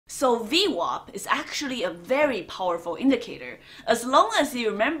So VWAP is actually a very powerful indicator, as long as you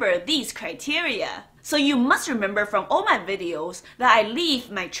remember these criteria. So you must remember from all my videos that I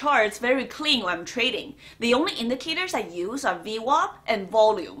leave my charts very clean when I'm trading. The only indicators I use are VWAP and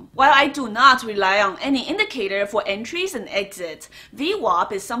volume. While I do not rely on any indicator for entries and exits,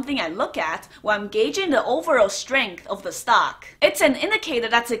 VWAP is something I look at when I'm gauging the overall strength of the stock. It's an indicator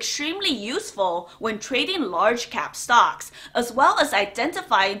that's extremely useful when trading large cap stocks, as well as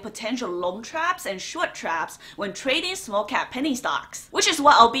identifying potential long traps and short traps when trading small cap penny stocks, which is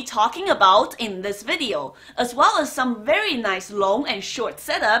what I'll be talking about in this video, as well as some very nice long and short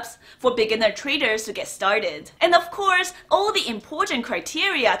setups for beginner traders to get started. And of course, all the important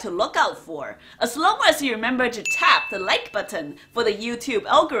criteria to look out for, as long as you remember to tap the like button for the YouTube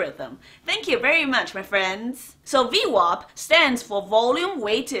algorithm. Thank you very much, my friends. So VWAP stands for Volume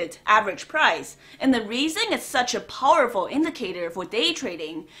Weighted Average Price, and the reason it's such a powerful indicator for day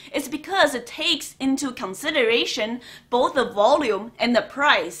trading is because it takes into consideration both the volume and the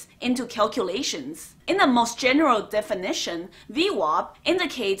price into calculations. In the most general definition, VWAP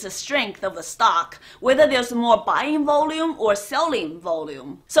indicates the strength of the stock, whether there's more buying volume or selling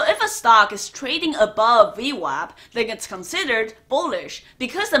volume. So if a stock is trading above VWAP, then it's considered bullish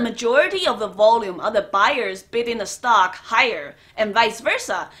because the majority of the volume are the buyers bidding the stock higher, and vice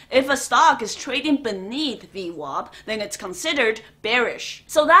versa. If a stock is trading beneath VWAP, then it's considered bearish.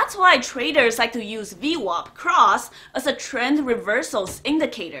 So that's why traders like to use VWAP cross as a trend reversals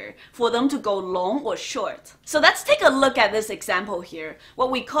indicator for them to go long or short. So let's take a look at this example here,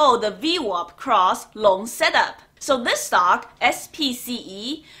 what we call the VWAP cross long setup. So this stock,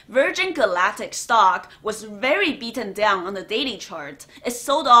 SPCE, Virgin Galactic stock, was very beaten down on the daily chart. It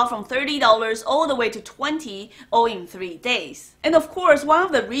sold off from $30 all the way to $20 all in 3 days. And of course, one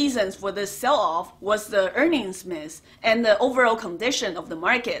of the reasons for this sell-off was the earnings miss and the overall condition of the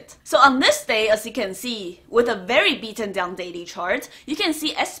market. So on this day, as you can see, with a very beaten down daily chart, you can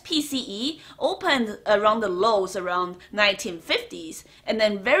see SPCE opened around the lows around 1950s and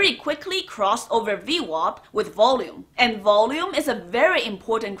then very quickly crossed over VWAP with volume. And volume is a very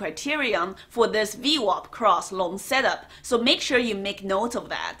important criterion for this VWAP cross long setup, so make sure you make note of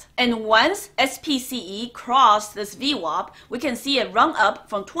that. And once SPCE crossed this VWAP, we can see a run up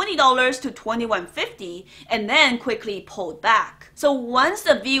from $20 to $21.50 and then quickly pulled back. So once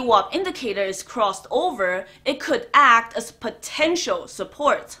the VWAP indicator is crossed over, it could act as potential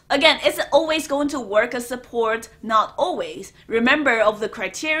support. Again, is it always going to work as support? Not always. Remember of the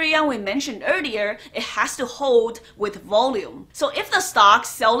criteria we mentioned earlier, it has to hold with volume. So if the stock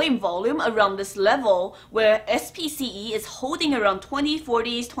selling volume around this level where SPCE is holding around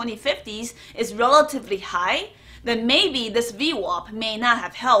 2040s, 2050s is relatively high, then maybe this VWAP may not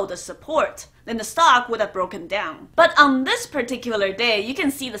have held as support. Then the stock would have broken down. But on this particular day, you can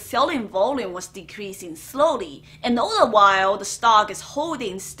see the selling volume was decreasing slowly, and all the while the stock is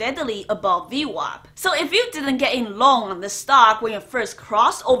holding steadily above VWAP. So if you didn't get in long on this stock when you first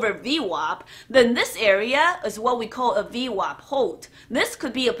crossed over VWAP, then this area is what we call a VWAP hold. This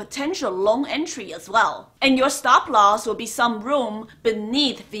could be a potential long entry as well. And your stop loss will be some room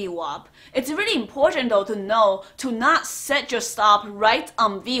beneath VWAP. It's really important though to know to not set your stop right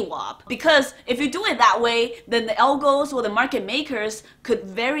on VWAP, because if you do it that way, then the algos or the market makers could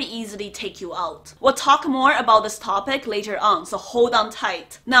very easily take you out. We'll talk more about this topic later on, so hold on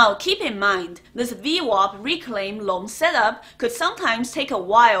tight. Now keep in mind, this VWAP reclaim long setup could sometimes take a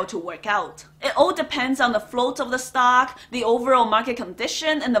while to work out. It all depends on the float of the stock, the overall market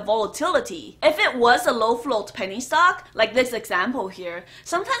condition, and the volatility. If it was a low float penny stock, like this example here,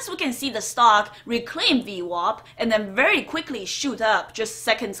 sometimes we can see the stock reclaim VWAP and then very quickly shoot up just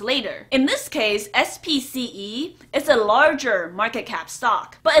seconds later. In this case, SPCE is a larger market cap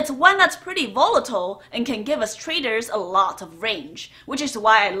stock, but it's one that's pretty volatile and can give us traders a lot of range, which is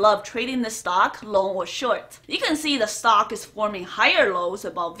why I love trading this stock long or short. You can see the stock is forming higher lows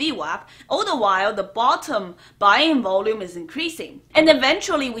above VWAP, all the while the bottom buying volume is increasing. And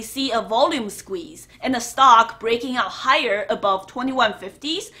eventually we see a volume squeeze and the stock breaking out higher above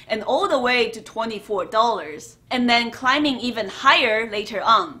 21.50s and all the way to $24. And then climbing even higher later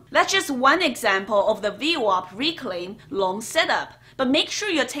on. That's just one example of the VWAP reclaim long setup. But make sure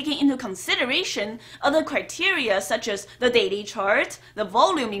you're taking into consideration other criteria such as the daily chart, the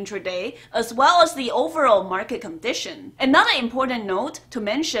volume intraday, as well as the overall market condition. Another important note to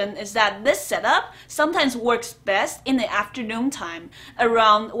mention is that this setup sometimes works best in the afternoon time,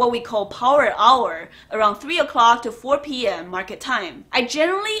 around what we call power hour, around 3 o'clock to 4 p.m. market time. I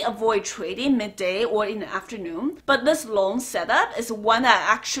generally avoid trading midday or in the afternoon, but this long setup is one that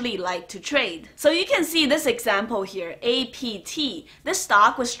I actually like to trade. So you can see this example here, APT. this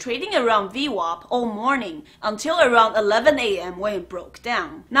stock was trading around VWAP all morning until around 11 a.m. when it broke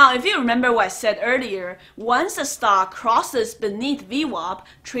down. Now, if you remember what I said earlier, once the stock crosses beneath VWAP,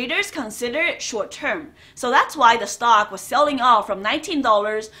 traders consider it short term. So that's why the stock was selling off from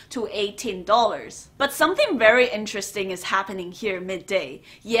 $19 to $18. But something very interesting is happening here midday.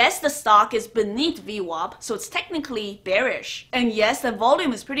 Yes, the stock is beneath VWAP, so it's technically bearish. And yes, the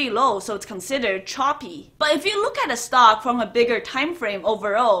volume is pretty low, so it's considered choppy. But if you look at the stock from a bigger time frame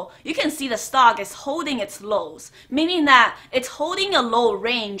overall, you can see the stock is holding its lows, meaning that it's holding a low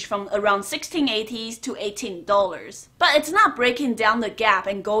range from around $16.80s to $18. But it's not breaking down the gap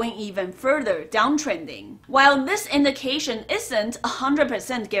and going even further downtrending. While this indication isn't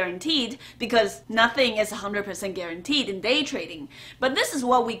 100% guaranteed, because nothing is 100% guaranteed in day trading, but this is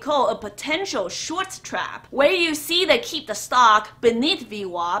what we call a potential short trap, where you see they keep the stock beneath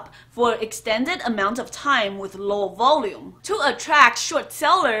VWAP for extended amount of time with low volume to attract short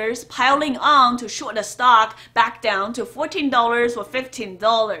sellers piling on to short the stock back down to $14 or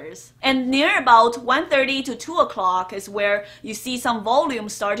 $15. And near about 1:30 to 2 o'clock is where you see some volume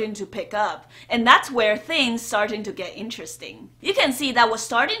starting to pick up, and that's where things starting to get interesting. You can see that we're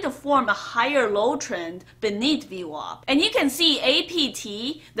starting to form a higher low trend beneath VWAP, and you can see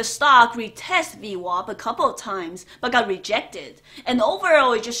APT, the stock retest VWAP a couple of times but got rejected, and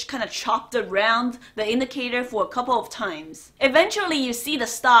overall it just kind of chopped around the indicator for a couple of times. Eventually you see the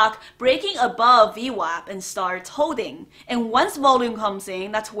stock breaking above VWAP and starts holding, and once volume comes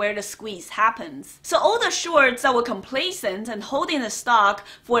in, that's where the squeeze happens. So all the shorts that were complacent and holding the stock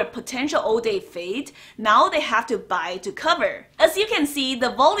for a potential all-day fade, now they have to buy to cover. As you can see,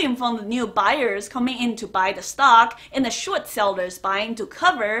 the volume from the new buyers coming in to buy the stock and the short sellers buying to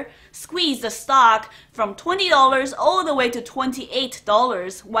cover squeeze the stock from $20 all the way to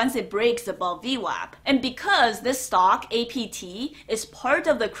 $28 once it breaks above VWAP. And because this stock, APT, is part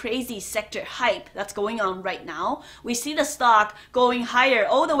of the crazy sector hype that's going on right now, we see the stock going higher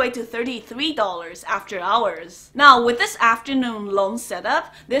all the way to $33 after hours. Now, with this afternoon long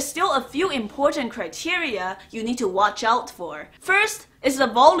setup, there's still a few important criteria you need to watch out for. First, is the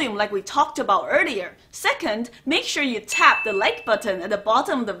volume like we talked about earlier. Second, make sure you tap the like button at the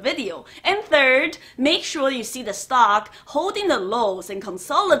bottom of the video. And third, make sure you see the stock holding the lows and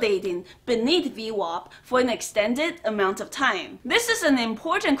consolidating beneath VWAP for an extended amount of time. This is an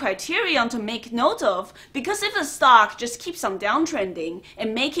important criterion to make note of, because if the stock just keeps on downtrending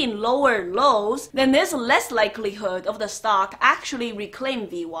and making lower lows, then there's less likelihood of the stock actually reclaim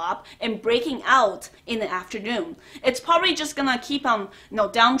VWAP and breaking out in the afternoon. It's probably just gonna keep on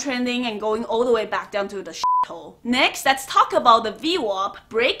downtrending and going all the way back down to the shithole. Next, let's talk about the VWAP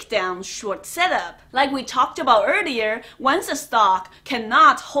breakdown short setup. Like we talked about earlier, once a stock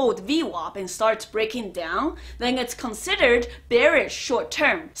cannot hold VWAP and starts breaking down, then it's considered bearish short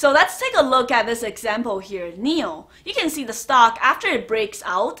term. So let's take a look at this example here, NEO. You can see the stock, after it breaks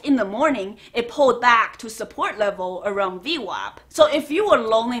out in the morning, it pulled back to support level around VWAP. So if you were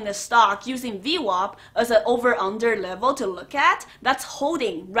loaning the stock using VWAP as an over-under level to look at, that's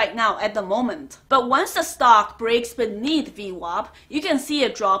holding right now at the moment. But once the stock breaks beneath VWAP, you can see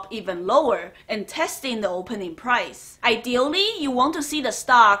it drop even lower and testing the opening price. Ideally, you want to see the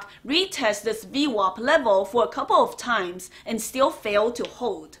stock retest this VWAP level for a couple of times and still fail to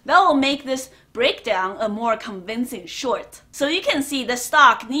hold. That will make this breakdown a more convincing short. So you can see the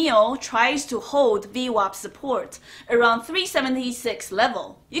stock NEO tries to hold VWAP support around 376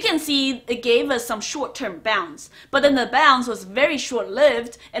 level. You can see it gave us some short-term bounce, but then the bounce was very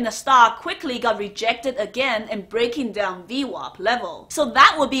short-lived and the stock quickly got rejected again and breaking down VWAP level. So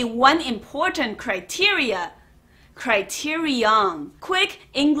that would be one important criterion. Quick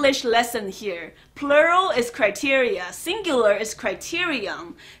English lesson here. Plural is criteria, singular is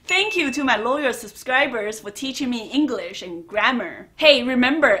criterion. Thank you to my loyal subscribers for teaching me English and grammar. Hey,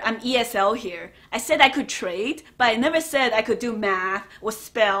 remember, I'm ESL here. I said I could trade, but I never said I could do math or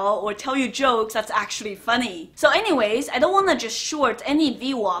spell or tell you jokes that's actually funny. So anyways, I don't want to just short any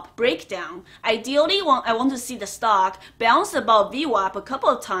VWAP breakdown. Ideally, I want to see the stock bounce above VWAP a couple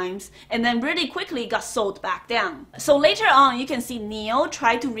of times and then really quickly got sold back down. So later on, you can see NEO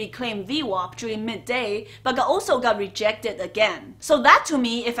try to reclaim VWAP during midday, but also got rejected again. So that to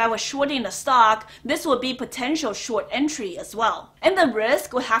me, if I was shorting the stock, this would be potential short entry as well. And the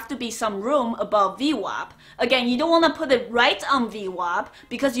risk would have to be some room above VWAP. Again, you don't want to put it right on VWAP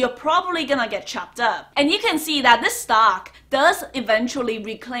because you're probably gonna get chopped up. And you can see that this stock does eventually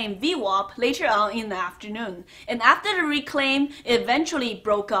reclaim VWAP later on in the afternoon, and after the reclaim, it eventually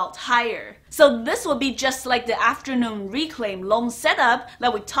broke out higher. So this will be just like the afternoon reclaim long setup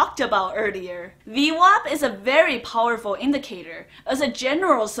that we talked about earlier. VWAP is a very powerful indicator as a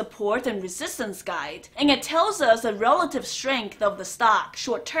general support and resistance guide, and it tells us the relative strength of the stock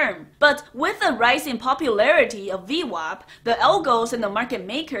short term. But with the rising popularity of VWAP, the algos and the market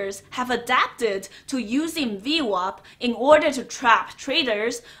makers have adapted to using VWAP in order to trap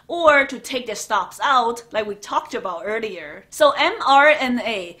traders or to take their stops out like we talked about earlier. So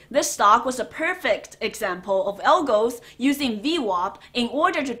mRNA, this stock was a perfect example of algos using VWAP in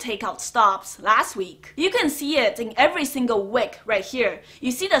order to take out stops last week. You can see it in every single wick right here.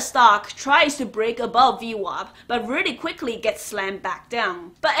 You see the stock tries to break above VWAP but really quickly gets slammed back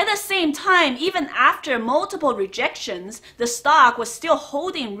down. But at the same time, even after multiple rejections, the stock was still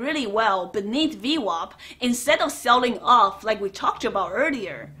holding really well beneath VWAP instead of selling off like we talked about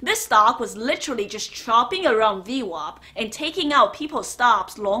earlier. This stock was literally just chopping around VWAP and taking out people's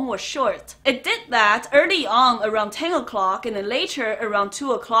stops long or short. It did that early on around 10 o'clock and then later around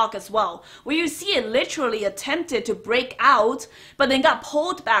 2 o'clock as well, where you see it literally attempted to break out but then got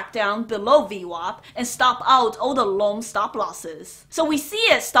pulled back down below VWAP and stop out all the long stop losses. So we see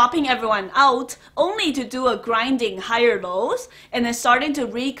it stopping everyone out only to do a grinding higher lows and then starting to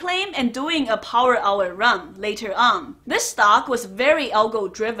reclaim and doing a power hour run later on. This stock was very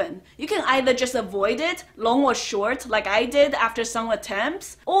algo driven. You can either just avoid it, long or short like I did after some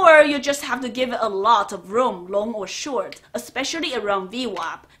attempts, or you just have to give it a lot of room, long or short, especially around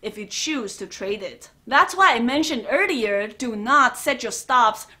VWAP if you choose to trade it. That's why I mentioned earlier, do not set your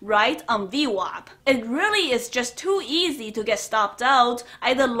stops right on VWAP. It really is just too easy to get stopped out,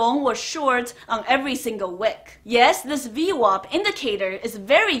 either long or short, on every single wick. Yes, this VWAP indicator is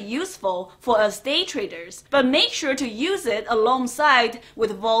very useful for us day traders, but make sure to use it alongside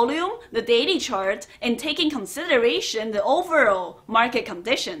with volume, the daily chart, and take in consideration the overall market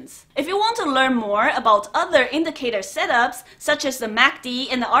conditions. If you want to learn more about other indicator setups, such as the MACD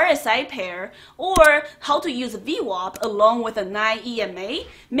and the RSI pair, or how to use VWAP along with a 9 EMA,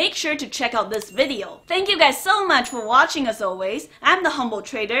 make sure to check out this video. Thank you guys so much for watching as always. I'm the Humble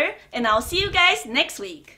Trader, and I'll see you guys next week.